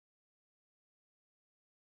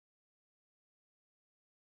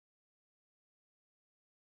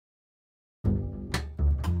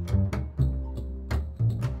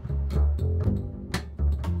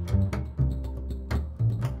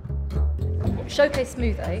Showcase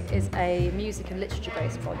Smoothie is a music and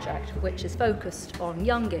literature-based project which is focused on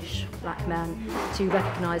youngish black men to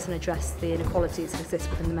recognise and address the inequalities that exist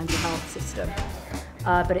within the mental health system.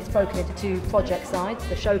 But it's broken into two project sides,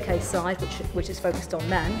 the Showcase side, which is focused on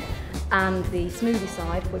men, and the Smoothie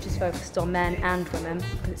side, which is focused on men and women,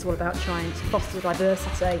 and it's all about trying to foster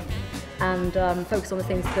diversity and focus on the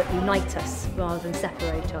things that unite us rather than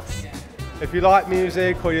separate us. If you like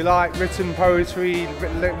music or you like written poetry,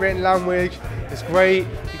 written language, it's great.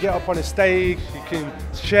 You get up on a stage, you can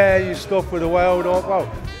share your stuff with the world.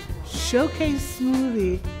 Showcase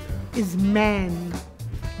Smoothie is men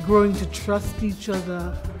growing to trust each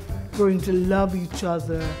other, growing to love each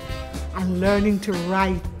other, and learning to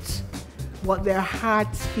write what their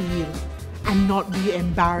hearts feel and not be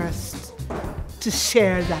embarrassed to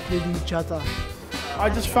share that with each other. I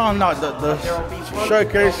just found out that the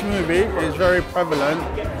Showcase Smoothie is very prevalent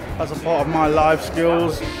as a part of my life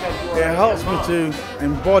skills. It helps me to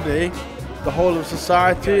embody the whole of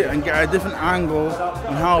society and get a different angle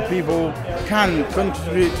on how people can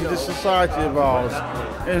contribute to this society of ours.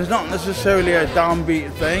 It's not necessarily a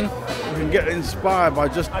downbeat thing. We can get inspired by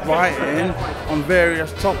just writing on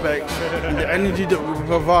various topics, and the energy that we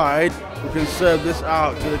provide, we can serve this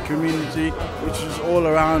out to the community which is all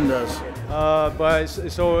around us. But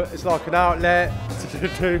it's like an outlet to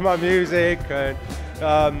do my music, and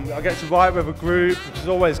I get to write with a group, which is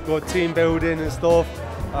always good, team building and stuff.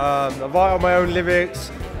 I write on my own lyrics,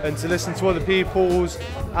 and to listen to other people's,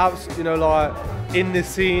 like in the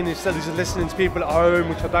scene instead of just listening to people at home,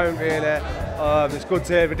 which I don't really. It's good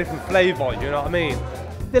to have a different flavour, you know what I mean?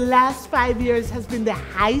 The last 5 years has been the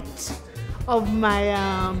height of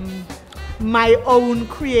my my own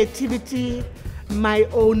creativity, my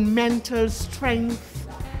own mental strength,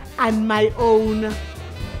 and my own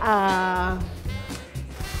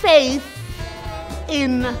faith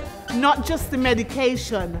in not just the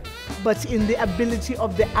medication, but in the ability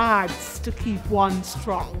of the arts to keep one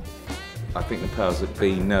strong. I think the powers that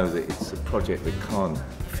be know that it's a project that can't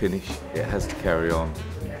finish, it has to carry on,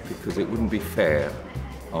 because it wouldn't be fair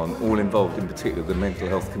on all involved, in particular the mental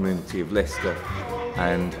health community of Leicester,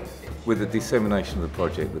 and with the dissemination of the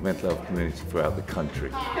project, the mental health community throughout the country.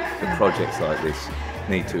 The projects like this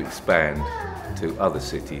need to expand to other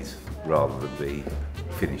cities rather than be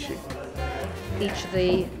finishing. Each of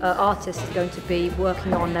the artists is going to be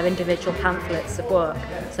working on their individual pamphlets of work.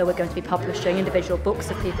 So we're going to be publishing individual books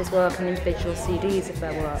of people's work and individual CDs of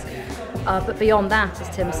their work. But beyond that, as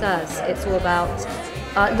Tim says, it's all about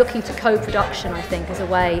looking to co-production, I think, as a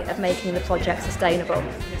way of making the project sustainable.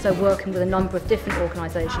 So working with a number of different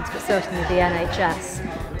organisations, but certainly the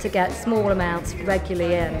NHS, to get small amounts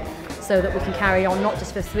regularly in, so that we can carry on not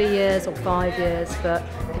just for 3 years or 5 years, but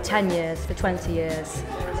for 10 years, for 20 years,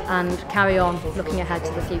 and carry on looking ahead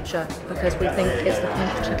to the future, because we think it's looking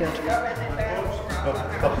pretty good.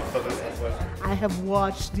 I have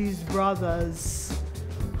watched these brothers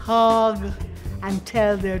hug and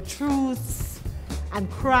tell their truths and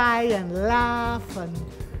cry and laugh and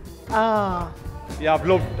Yeah, I've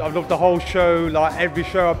loved the whole show, like every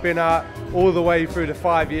show I've been at, all the way through the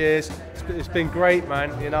 5 years. It's been great,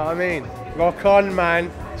 man, you know what I mean? Rock on,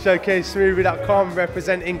 man. Showcasesmoothie.com,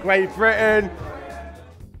 representing Great Britain.